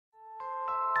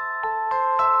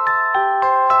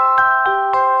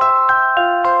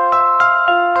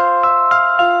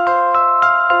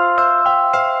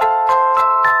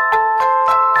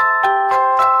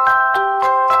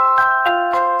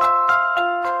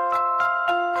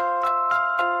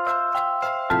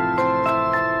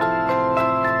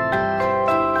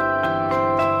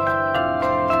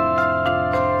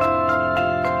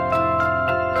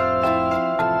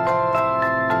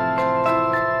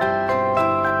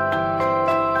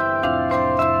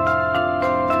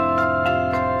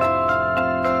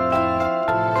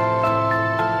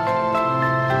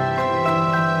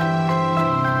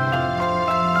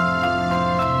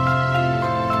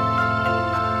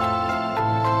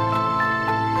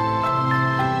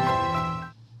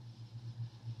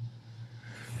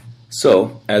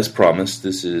So, as promised,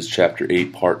 this is Chapter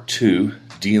 8, Part 2,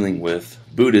 dealing with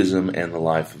Buddhism and the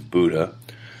life of Buddha.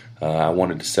 I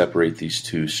wanted to separate these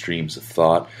two streams of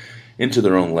thought into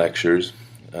their own lectures,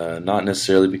 not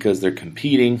necessarily because they're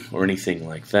competing or anything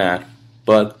like that,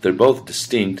 but they're both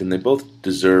distinct and they both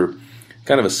deserve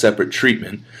kind of a separate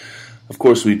treatment. Of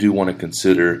course, we do want to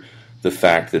consider the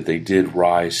fact that they did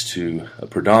rise to a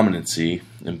predominancy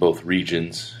in both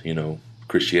regions,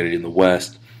 Christianity in the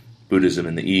West, Buddhism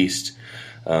in the East,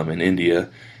 in India,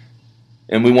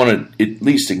 and we want to at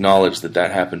least acknowledge that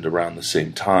that happened around the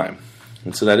same time.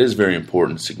 And so that is very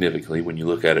important significantly when you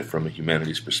look at it from a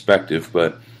humanities perspective,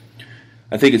 but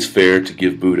I think it's fair to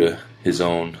give Buddha his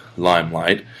own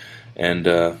limelight, and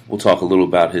we'll talk a little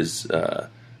about his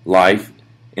life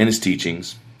and his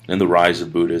teachings and the rise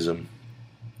of Buddhism.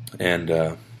 And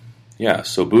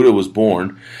so Buddha was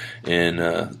born in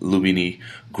Lumbini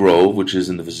Grove, which is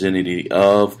in the vicinity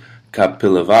of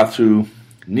Kapilavatthu,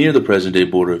 near the present-day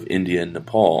border of India and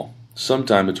Nepal,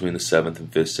 sometime between the 7th and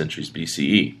 5th centuries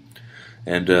BCE.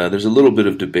 And there's a little bit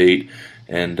of debate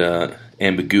and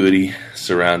ambiguity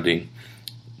surrounding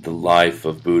the life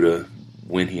of Buddha,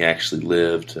 when he actually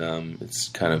lived. It's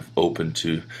kind of open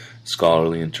to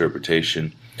scholarly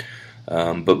interpretation.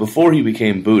 But before he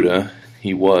became Buddha,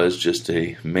 he was just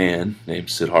a man named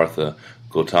Siddhartha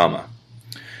Gautama.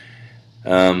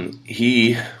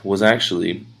 He was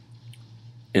actually,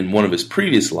 in one of his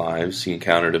previous lives, he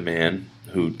encountered a man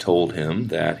who told him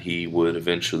that he would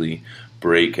eventually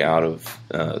break out of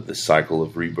the cycle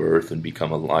of rebirth and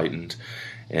become enlightened.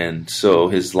 And so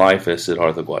his life as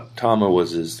Siddhartha Gautama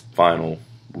was his final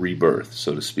rebirth,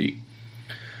 so to speak.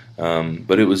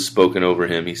 But it was spoken over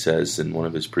him, he says, in one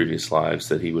of his previous lives,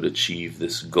 that he would achieve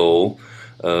this goal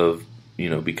of,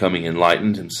 becoming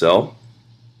enlightened himself.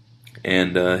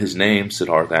 And his name,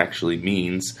 Siddhartha, actually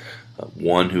means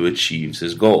one who achieves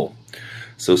his goal.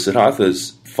 So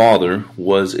Siddhartha's father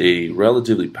was a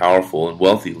relatively powerful and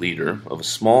wealthy leader of a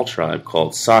small tribe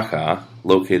called Sakha,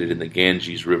 located in the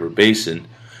Ganges River basin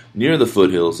near the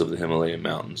foothills of the Himalayan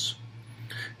mountains.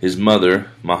 His mother,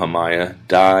 Mahamaya,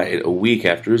 died a week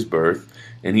after his birth,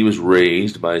 and he was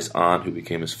raised by his aunt, who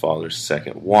became his father's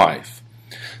second wife.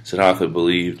 Siddhartha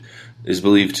is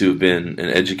believed to have been an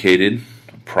educated,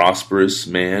 prosperous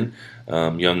man,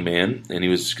 young man, and he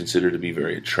was considered to be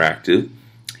very attractive.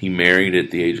 He married at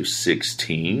the age of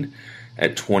 16.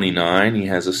 At 29, he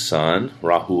has a son,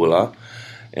 Rahula,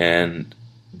 and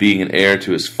being an heir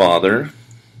to his father,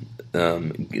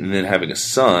 and then having a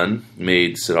son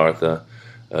made Siddhartha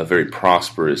a very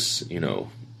prosperous,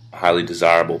 highly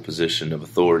desirable position of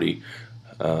authority.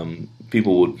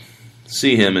 People would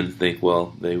see him and think,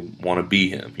 well, they want to be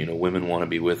him. Women want to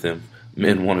be with him,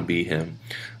 men want to be him,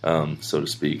 so to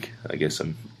speak. I guess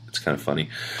it's kind of funny.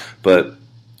 But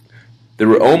there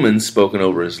were omens spoken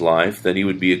over his life that he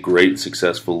would be a great,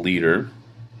 successful leader.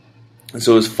 And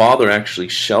so his father actually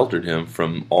sheltered him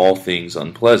from all things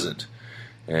unpleasant.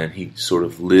 And he sort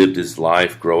of lived his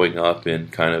life growing up in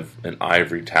kind of an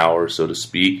ivory tower, so to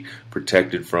speak,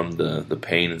 protected from the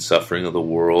pain and suffering of the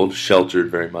world, sheltered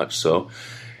very much so.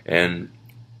 And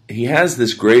he has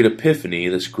this great epiphany,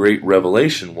 this great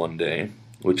revelation one day,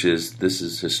 this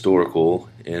is historical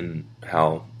in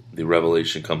how the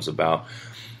revelation comes about.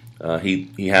 He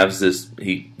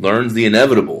learns the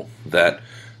inevitable, that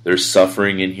there's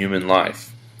suffering in human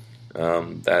life.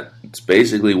 That's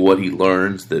basically what he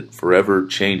learns that forever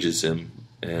changes him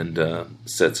and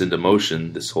sets into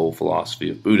motion this whole philosophy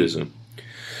of Buddhism.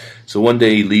 So one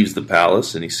day he leaves the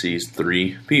palace and he sees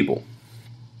three people.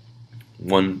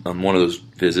 On one of those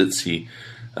visits, he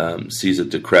sees a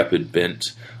decrepit,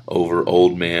 bent-over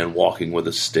old man walking with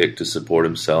a stick to support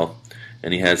himself,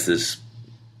 and he has this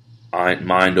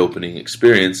mind-opening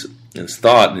experience and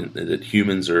thought that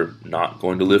humans are not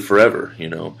going to live forever.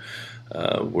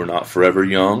 We're not forever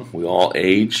young. We all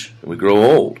age and we grow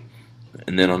old.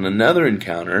 And then on another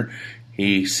encounter,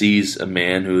 he sees a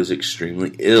man who is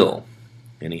extremely ill,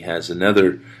 and he has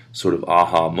another sort of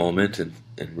aha moment and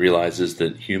realizes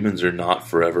that humans are not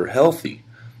forever healthy.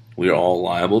 We are all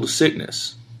liable to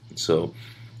sickness. So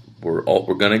we're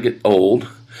going to get old.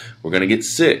 We're going to get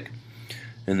sick.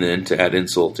 And then, to add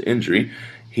insult to injury,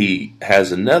 he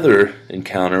has another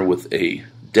encounter with a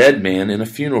dead man in a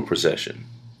funeral procession.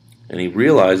 And he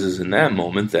realizes in that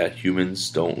moment that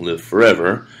humans don't live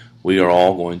forever. We are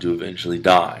all going to eventually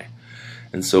die.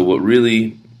 And so what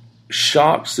really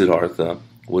shocked Siddhartha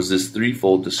was this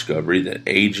threefold discovery that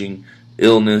aging,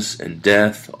 illness, and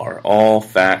death are all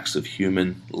facts of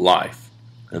human life.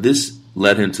 Now, this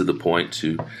led him to the point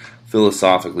to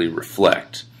philosophically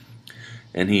reflect.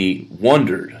 and he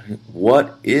wondered,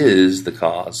 what is the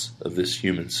cause of this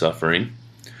human suffering?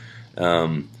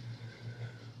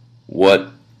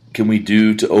 What can we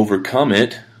do to overcome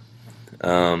it?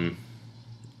 And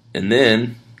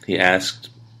then he asked,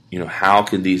 how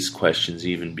can these questions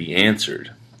even be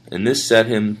answered? And this set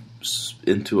him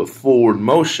into a forward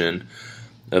motion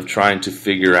of trying to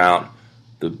figure out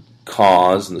the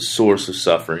cause and the source of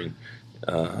suffering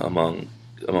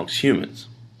amongst humans.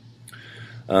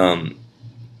 But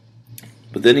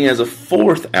then he has a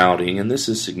fourth outing, and this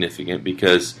is significant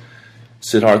because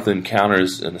Siddhartha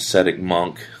encounters an ascetic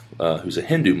monk who's a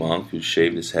Hindu monk who's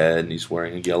shaved his head, and he's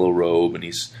wearing a yellow robe, and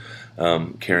he's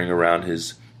carrying around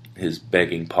his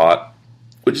begging pot,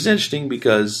 which is interesting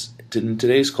because in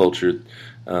today's culture,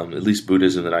 at least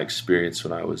Buddhism that I experienced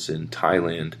when I was in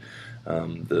Thailand,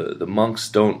 the monks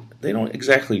don't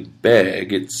exactly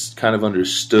beg. It's kind of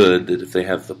understood that if they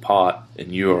have the pot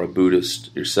and you are a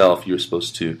Buddhist yourself, you're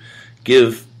supposed to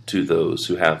give to those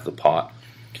who have the pot.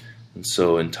 And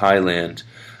so in Thailand,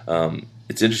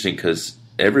 it's interesting because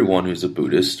everyone who's a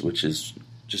Buddhist, which is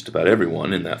just about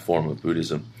everyone in that form of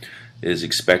Buddhism, is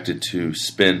expected to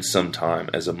spend some time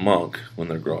as a monk when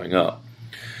they're growing up.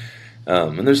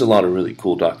 And there's a lot of really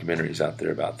cool documentaries out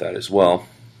there about that as well.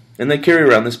 And they carry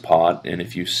around this pot, and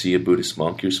if you see a Buddhist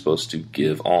monk, you're supposed to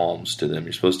give alms to them.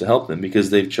 You're supposed to help them because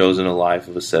they've chosen a life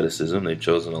of asceticism. They've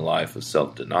chosen a life of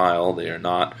self-denial. They are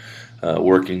not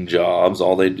working jobs.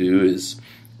 All they do is,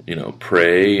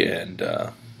 pray and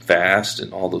fast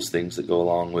and all those things that go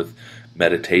along with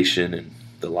meditation and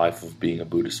the life of being a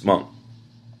Buddhist monk.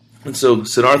 And so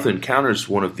Siddhartha encounters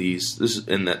one of these.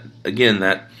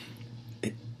 That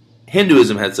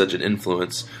Hinduism had such an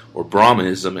influence, or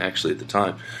Brahmanism actually at the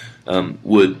time,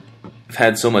 would have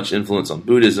had so much influence on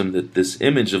Buddhism that this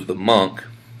image of the monk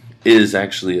is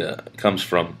actually comes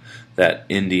from that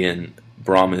Indian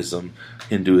Brahmanism,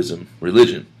 Hinduism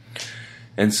religion.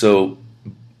 And so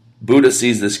Buddha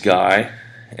sees this guy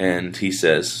and he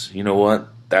says, you know what,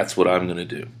 that's what I'm going to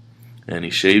do. And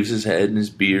he shaves his head and his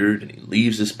beard, and he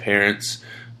leaves his parents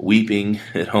weeping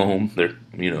at home. They're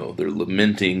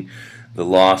lamenting the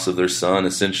loss of their son,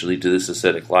 essentially, to this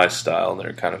ascetic lifestyle.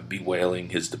 They're kind of bewailing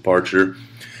his departure.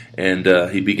 And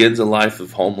he begins a life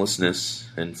of homelessness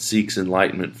and seeks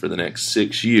enlightenment for the next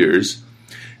 6 years.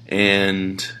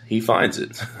 And he finds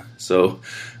it. So,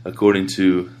 according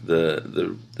to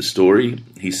the story,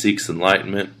 he seeks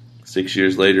enlightenment. 6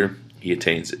 years later, he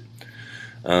attains it.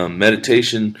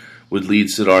 Meditation would lead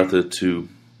Siddhartha to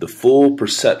the full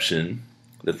perception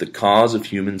that the cause of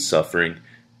human suffering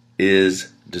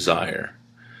is desire.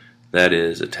 That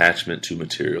is, attachment to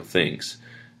material things.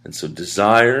 And so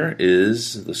desire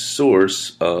is the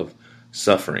source of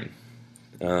suffering.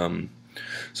 So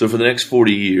for the next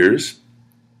 40 years,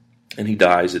 and he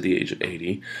dies at the age of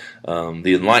 80,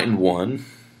 the enlightened one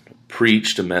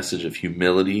preached a message of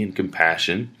humility and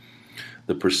compassion,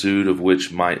 the pursuit of which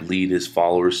might lead his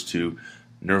followers to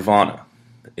Nirvana,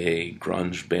 a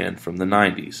grunge band from the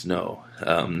 90s. No,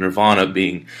 Nirvana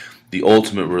being the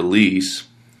ultimate release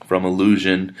from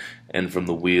illusion and from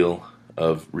the wheel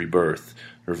of rebirth.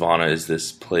 Nirvana is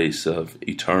this place of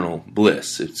eternal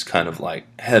bliss. It's kind of like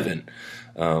heaven,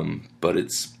 but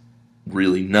it's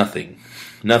really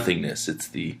nothingness. It's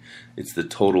the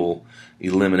total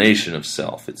elimination of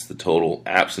self. It's the total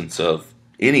absence of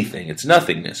anything. It's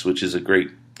nothingness, which is a great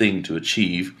thing to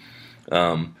achieve.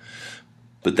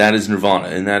 But that is nirvana,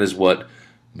 and that is what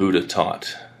Buddha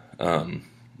taught.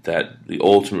 That the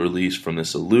ultimate release from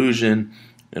this illusion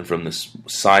and from this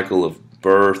cycle of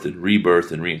birth and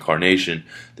rebirth and reincarnation,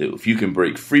 that if you can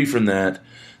break free from that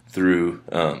through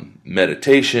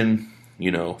meditation,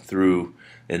 through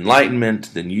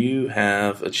enlightenment, then you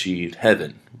have achieved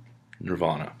heaven,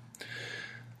 nirvana.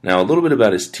 Now, a little bit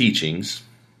about his teachings.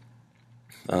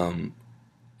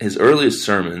 His earliest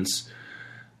sermons,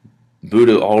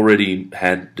 Buddha already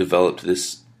had developed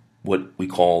this, what we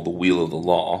call the wheel of the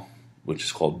law, which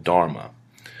is called Dharma.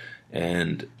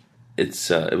 And it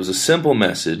was a simple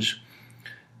message,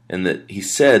 and that he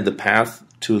said the path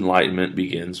to enlightenment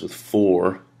begins with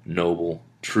 4 noble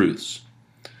truths.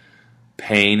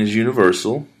 Pain is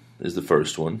universal, is the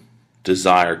first one.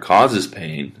 Desire causes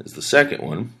pain, is the second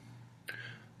one.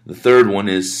 The third one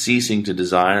is ceasing to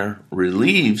desire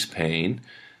relieves pain.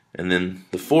 And then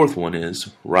the fourth one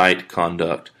is right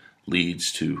conduct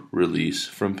leads to release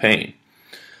from pain.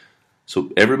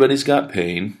 So everybody's got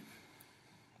pain.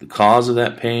 The cause of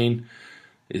that pain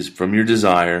is from your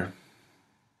desire.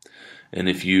 And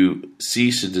if you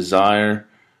cease to desire,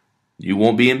 you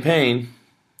won't be in pain.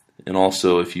 And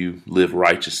also if you live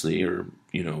righteously or,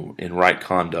 in right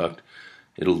conduct,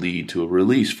 it'll lead to a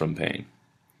release from pain.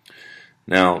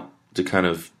 Now, to kind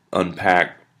of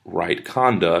unpack right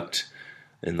conduct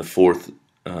in the fourth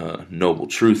noble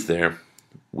truth there,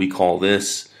 we call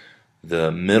this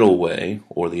the middle way,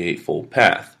 or the Eightfold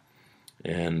Path.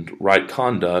 And right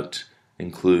conduct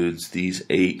includes these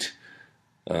eight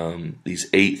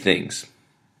things.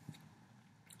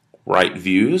 Right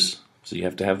views, so you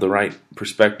have to have the right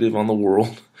perspective on the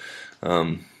world,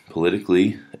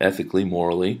 politically, ethically,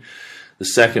 morally. The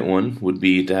second one would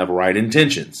be to have right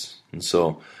intentions. And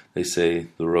so they say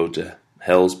the road to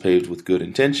hell is paved with good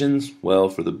intentions. Well,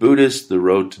 for the Buddhist, the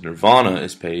road to nirvana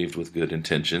is paved with good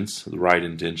intentions, the right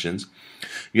intentions.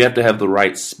 You have to have the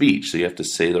right speech, so you have to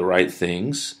say the right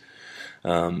things.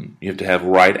 You have to have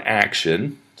right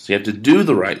action, so you have to do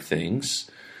the right things.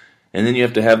 And then you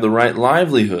have to have the right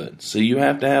livelihood, so you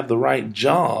have to have the right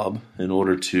job in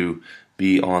order to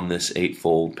be on this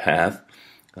eightfold path.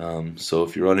 So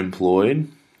if you're unemployed,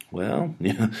 well,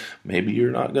 maybe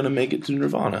you're not going to make it to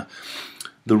nirvana.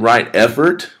 The right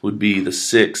effort would be the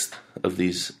sixth of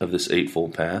this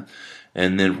eightfold path,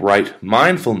 and then right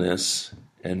mindfulness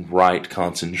and right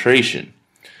concentration.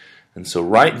 And so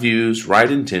right views,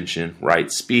 right intention, right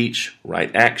speech,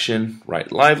 right action, right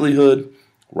livelihood,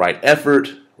 right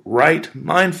effort, right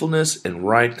mindfulness, and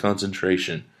right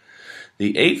concentration.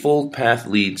 The Eightfold Path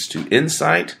leads to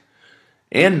insight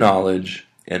and knowledge,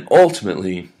 and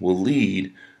ultimately will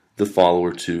lead the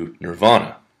follower to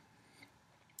nirvana.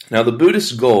 Now, the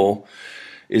Buddhist goal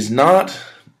is not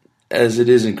as it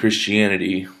is in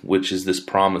Christianity, which is this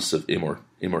promise of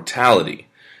immortality.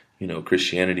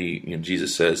 Christianity,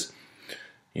 Jesus says,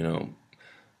 come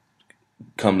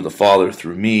to the Father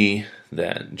through me.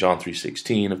 That John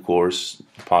 3:16, of course,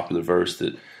 the popular verse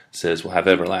that says we'll have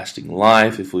everlasting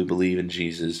life if we believe in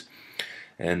Jesus.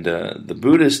 And the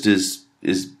Buddhist is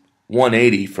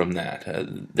 180 from that.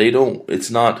 It's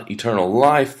not eternal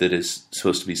life that is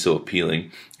supposed to be so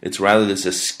appealing. It's rather this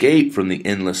escape from the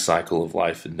endless cycle of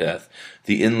life and death,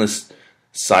 the endless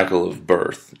cycle of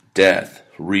birth, death,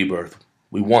 rebirth.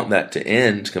 We want that to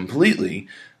end completely,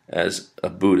 as a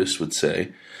Buddhist would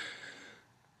say.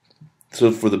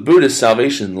 So for the Buddhist,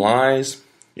 salvation lies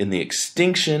in the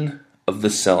extinction of the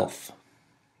self.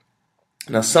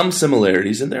 Now, some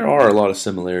similarities, and there are a lot of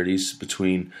similarities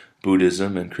between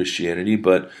Buddhism and Christianity,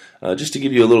 but just to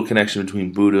give you a little connection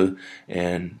between Buddha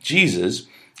and Jesus,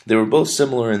 they were both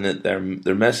similar in that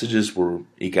their messages were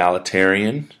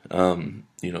egalitarian, kind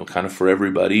of for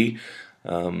everybody,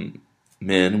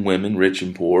 men, women, rich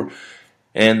and poor,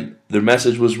 and their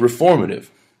message was reformative.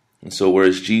 And so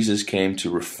whereas Jesus came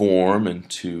to reform and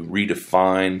to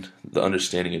redefine the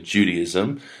understanding of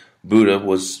Judaism, Buddha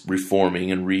was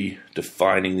reforming and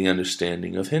redefining the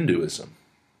understanding of Hinduism.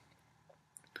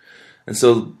 And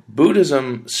so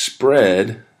Buddhism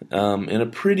spread in a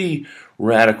pretty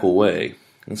radical way.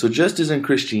 And so just as in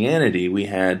Christianity we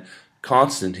had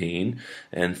Constantine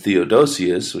and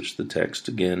Theodosius, which the text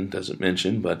again doesn't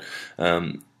mention, but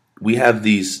we have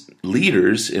these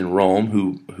leaders in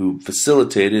Rome who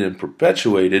facilitated and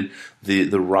perpetuated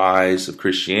the rise of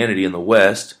Christianity in the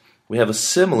West. We have a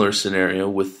similar scenario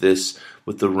with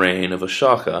the reign of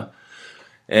Ashoka,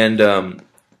 and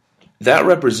that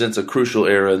represents a crucial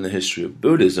era in the history of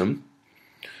Buddhism,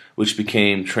 which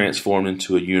became transformed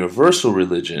into a universal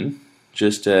religion,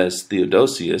 just as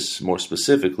Theodosius, more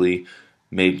specifically,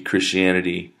 made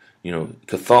Christianity,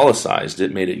 Catholicized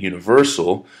it, made it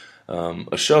universal.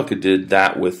 Ashoka did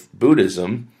that with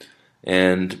Buddhism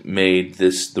and made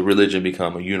the religion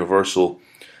become a universal,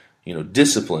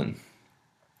 discipline.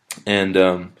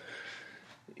 And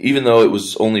even though it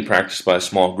was only practiced by a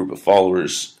small group of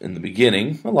followers in the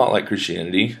beginning, a lot like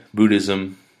Christianity,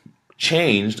 Buddhism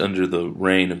changed under the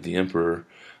reign of the Emperor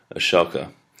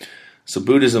Ashoka. So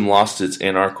Buddhism lost its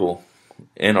anarchical.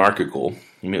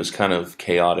 It was kind of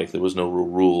chaotic. There was no real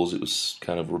rules. It was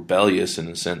kind of rebellious in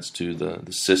a sense to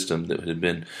the system that had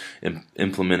been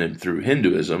implemented through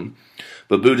Hinduism.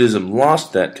 But Buddhism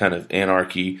lost that kind of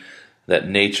anarchy, that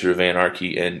nature of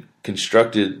anarchy, and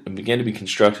began to be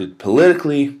constructed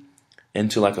politically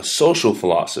into like a social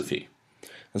philosophy.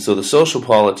 And so the social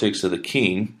politics of the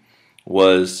king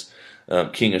was,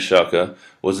 King Ashoka,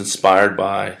 was inspired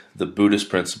by the Buddhist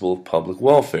principle of public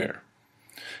welfare.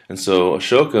 And so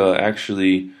Ashoka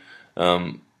actually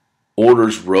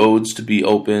orders roads to be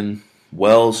open,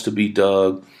 wells to be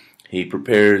dug. He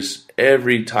prepares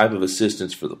every type of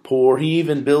assistance for the poor. He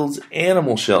even builds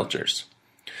animal shelters.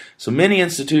 So many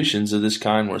institutions of this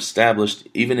kind were established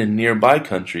even in nearby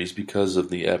countries because of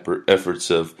the efforts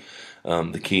of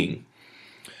the king.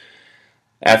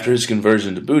 After his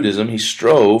conversion to Buddhism, he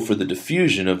strove for the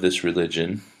diffusion of this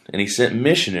religion and he sent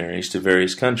missionaries to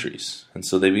various countries. And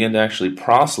so they began to actually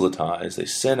proselytize. They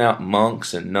sent out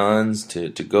monks and nuns to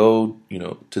go,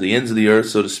 to the ends of the earth,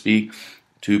 so to speak,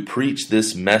 to preach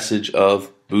this message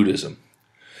of Buddhism.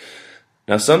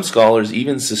 Now, some scholars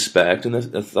even suspect, and I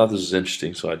thought this was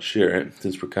interesting, so I'd share it,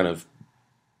 since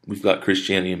we've got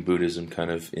Christianity and Buddhism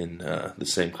kind of in the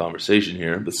same conversation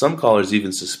here, but some scholars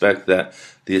even suspect that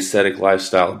the ascetic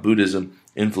lifestyle of Buddhism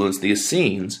influenced the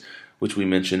Essenes, which we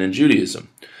mention in Judaism,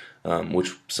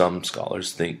 which some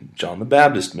scholars think John the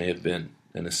Baptist may have been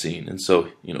an Essene. And so,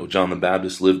 John the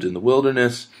Baptist lived in the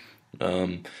wilderness,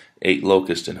 ate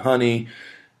locust and honey,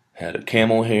 had a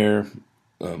camel hair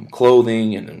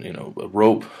clothing, and a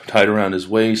rope tied around his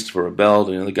waist for a belt.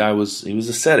 The guy was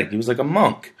ascetic. He was like a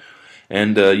monk,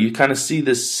 and you kind of see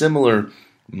this similar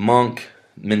monk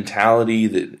mentality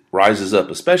that rises up,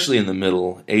 especially in the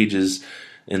Middle Ages.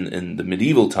 In the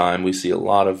medieval time, we see a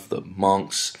lot of the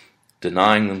monks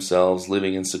denying themselves,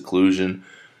 living in seclusion.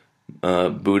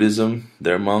 Buddhism,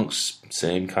 their monks,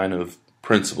 same kind of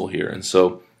principle here. And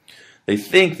so they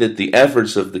think that the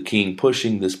efforts of the king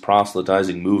pushing this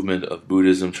proselytizing movement of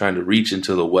Buddhism, trying to reach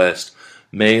into the West,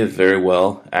 may have very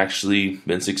well actually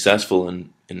been successful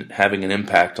in having an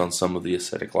impact on some of the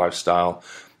ascetic lifestyle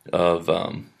of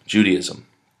Judaism.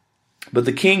 But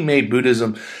the king made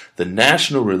Buddhism the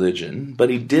national religion, but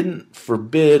he didn't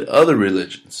forbid other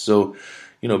religions. So,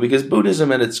 because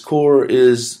Buddhism at its core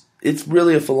it's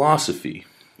really a philosophy.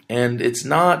 And it's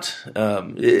not,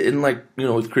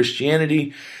 with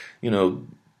Christianity,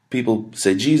 people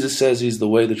say Jesus says he's the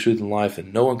way, the truth, and life,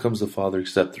 and no one comes to the Father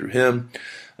except through him.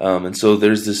 And so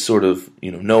there's this sort of,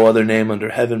 no other name under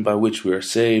heaven by which we are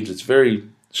saved. It's very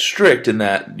strict in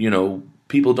that,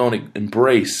 people don't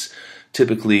embrace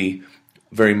typically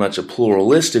very much a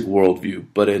pluralistic worldview,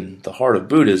 but in the heart of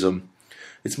Buddhism,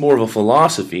 it's more of a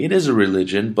philosophy. It is a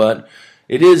religion, but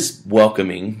it is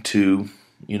welcoming to,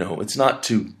 it's not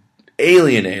to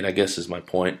alienate, I guess is my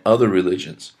point, other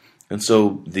religions. And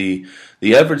so the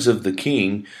efforts of the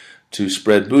king to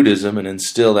spread Buddhism and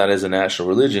instill that as a national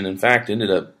religion, in fact,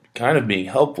 ended up kind of being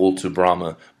helpful to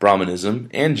Brahmanism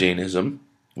and Jainism,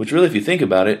 which really, if you think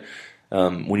about it,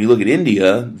 when you look at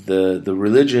India, the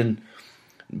religion,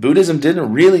 Buddhism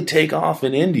didn't really take off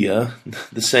in India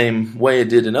the same way it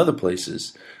did in other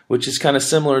places, which is kind of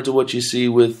similar to what you see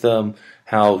with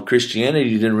how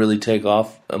Christianity didn't really take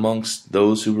off amongst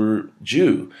those who were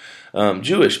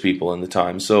Jewish people in the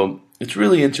time. So it's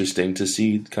really interesting to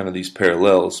see kind of these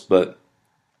parallels. But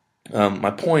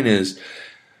my point is,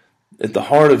 at the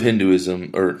heart of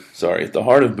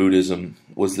Buddhism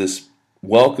was this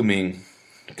welcoming,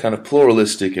 kind of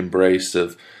pluralistic embrace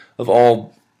of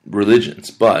all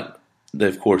religions, but they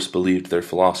of course believed their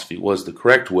philosophy was the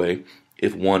correct way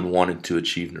if one wanted to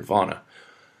achieve nirvana.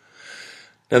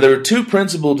 Now, there are two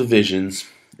principal divisions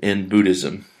in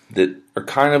Buddhism that are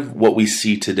kind of what we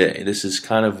see today. This is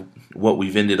kind of what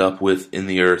we've ended up with in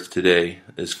the earth today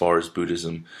as far as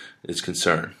Buddhism is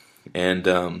concerned. And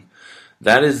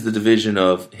that is the division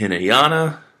of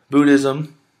Hinayana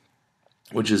Buddhism,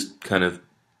 which is kind of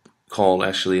called,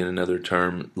 actually in another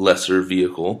term, lesser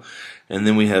vehicle. And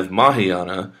then we have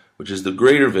Mahayana, which is the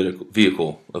greater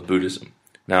vehicle of Buddhism.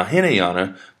 Now,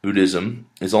 Hinayana Buddhism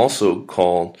is also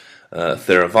called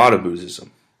Theravada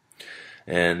Buddhism.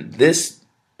 And this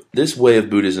way of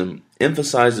Buddhism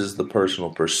emphasizes the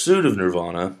personal pursuit of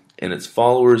nirvana, and its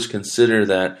followers consider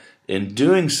that in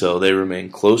doing so they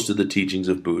remain close to the teachings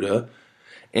of Buddha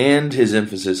and his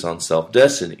emphasis on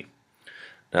self-destiny.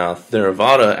 Now,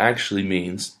 Theravada actually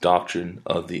means doctrine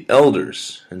of the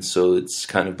elders, and so it's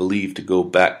kind of believed to go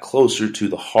back closer to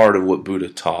the heart of what Buddha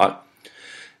taught,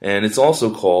 and it's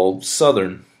also called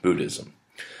Southern Buddhism,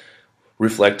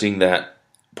 reflecting that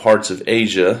parts of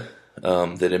Asia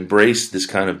that embrace this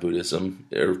kind of Buddhism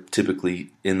are typically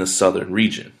in the southern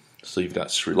region. So you've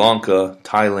got Sri Lanka,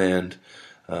 Thailand,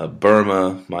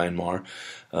 Burma, Myanmar,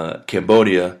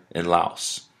 Cambodia, and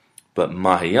Laos. But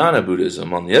Mahayana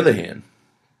Buddhism, on the other hand,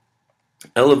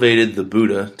 elevated the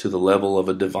Buddha to the level of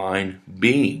a divine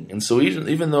being. And so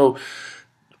even though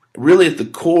really at the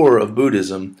core of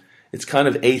Buddhism, it's kind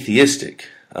of atheistic.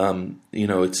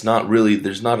 It's not really,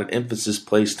 there's not an emphasis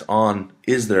placed on,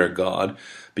 is there a God?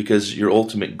 Because your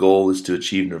ultimate goal is to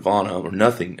achieve nirvana or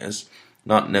nothingness,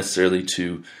 not necessarily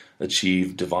to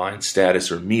achieve divine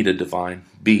status or meet a divine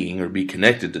being or be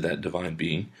connected to that divine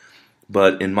being.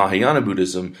 But in Mahayana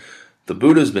Buddhism, the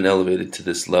Buddha has been elevated to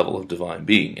this level of divine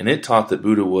being, and it taught that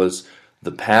Buddha was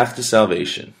the path to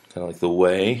salvation, kind of like the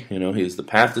way, he is the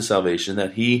path to salvation,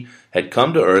 that he had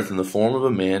come to earth in the form of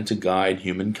a man to guide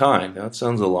humankind. Now, it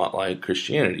sounds a lot like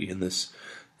Christianity in this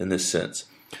sense.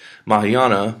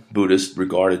 Mahayana Buddhists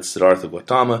regarded Siddhartha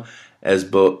Gautama as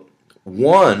but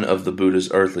one of the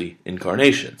Buddha's earthly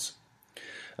incarnations.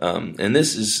 And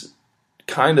this is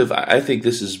I think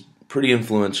this is pretty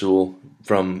influential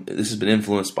this has been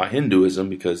influenced by Hinduism,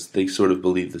 because they sort of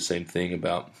believe the same thing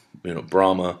about,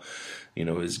 Brahma.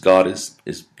 His God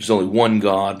there's only one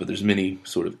God, but there's many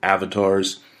sort of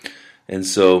avatars. And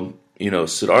so,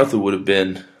 Siddhartha would have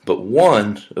been but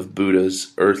one of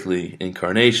Buddha's earthly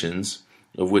incarnations,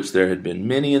 of which there had been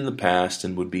many in the past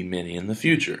and would be many in the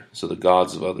future. So the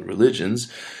gods of other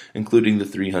religions, including the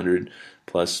 300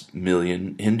 plus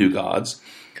million Hindu gods,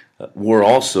 were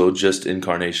also just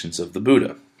incarnations of the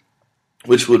Buddha.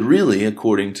 Which would really,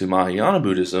 according to Mahayana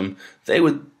Buddhism, they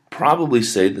would probably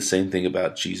say the same thing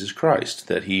about Jesus Christ,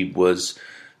 that he was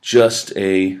just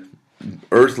a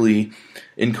earthly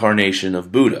incarnation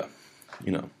of Buddha.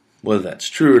 Whether that's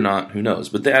true or not, who knows?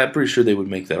 But I'm pretty sure they would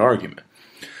make that argument.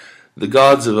 The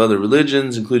gods of other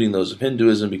religions, including those of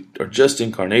Hinduism, are just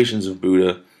incarnations of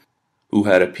Buddha who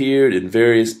had appeared in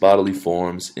various bodily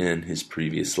forms in his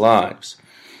previous lives.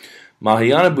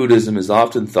 Mahayana Buddhism is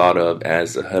often thought of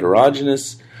as a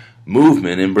heterogeneous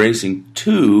movement embracing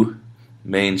two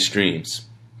main streams.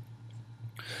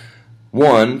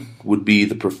 One would be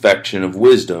the perfection of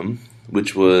wisdom,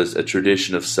 which was a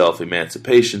tradition of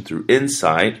self-emancipation through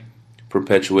insight,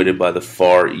 perpetuated by the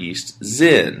Far East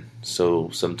Zen. So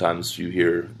sometimes you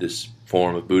hear this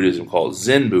form of Buddhism called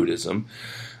Zen Buddhism.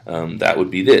 That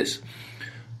would be this.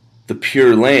 The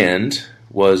Pure Land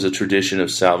was a tradition of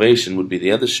salvation, would be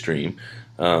the other stream.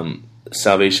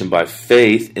 Salvation by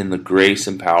faith in the grace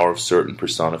and power of certain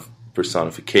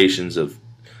personifications of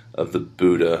the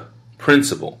Buddha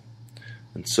principle.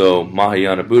 And so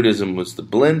Mahayana Buddhism was the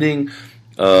blending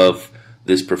of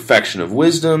this perfection of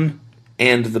wisdom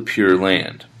and the Pure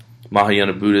Land.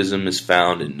 Mahayana Buddhism is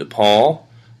found in Nepal,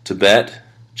 Tibet,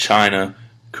 China,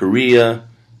 Korea,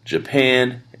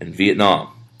 Japan, and Vietnam.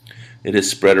 It has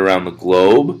spread around the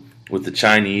globe, with the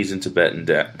Chinese and Tibetan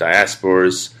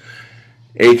diasporas,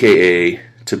 aka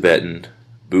Tibetan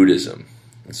Buddhism.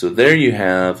 And so there you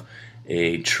have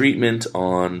a treatment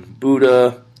on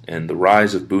Buddha and the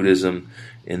rise of Buddhism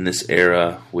in this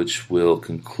era, which will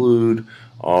conclude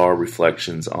our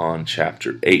reflections on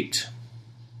Chapter 8.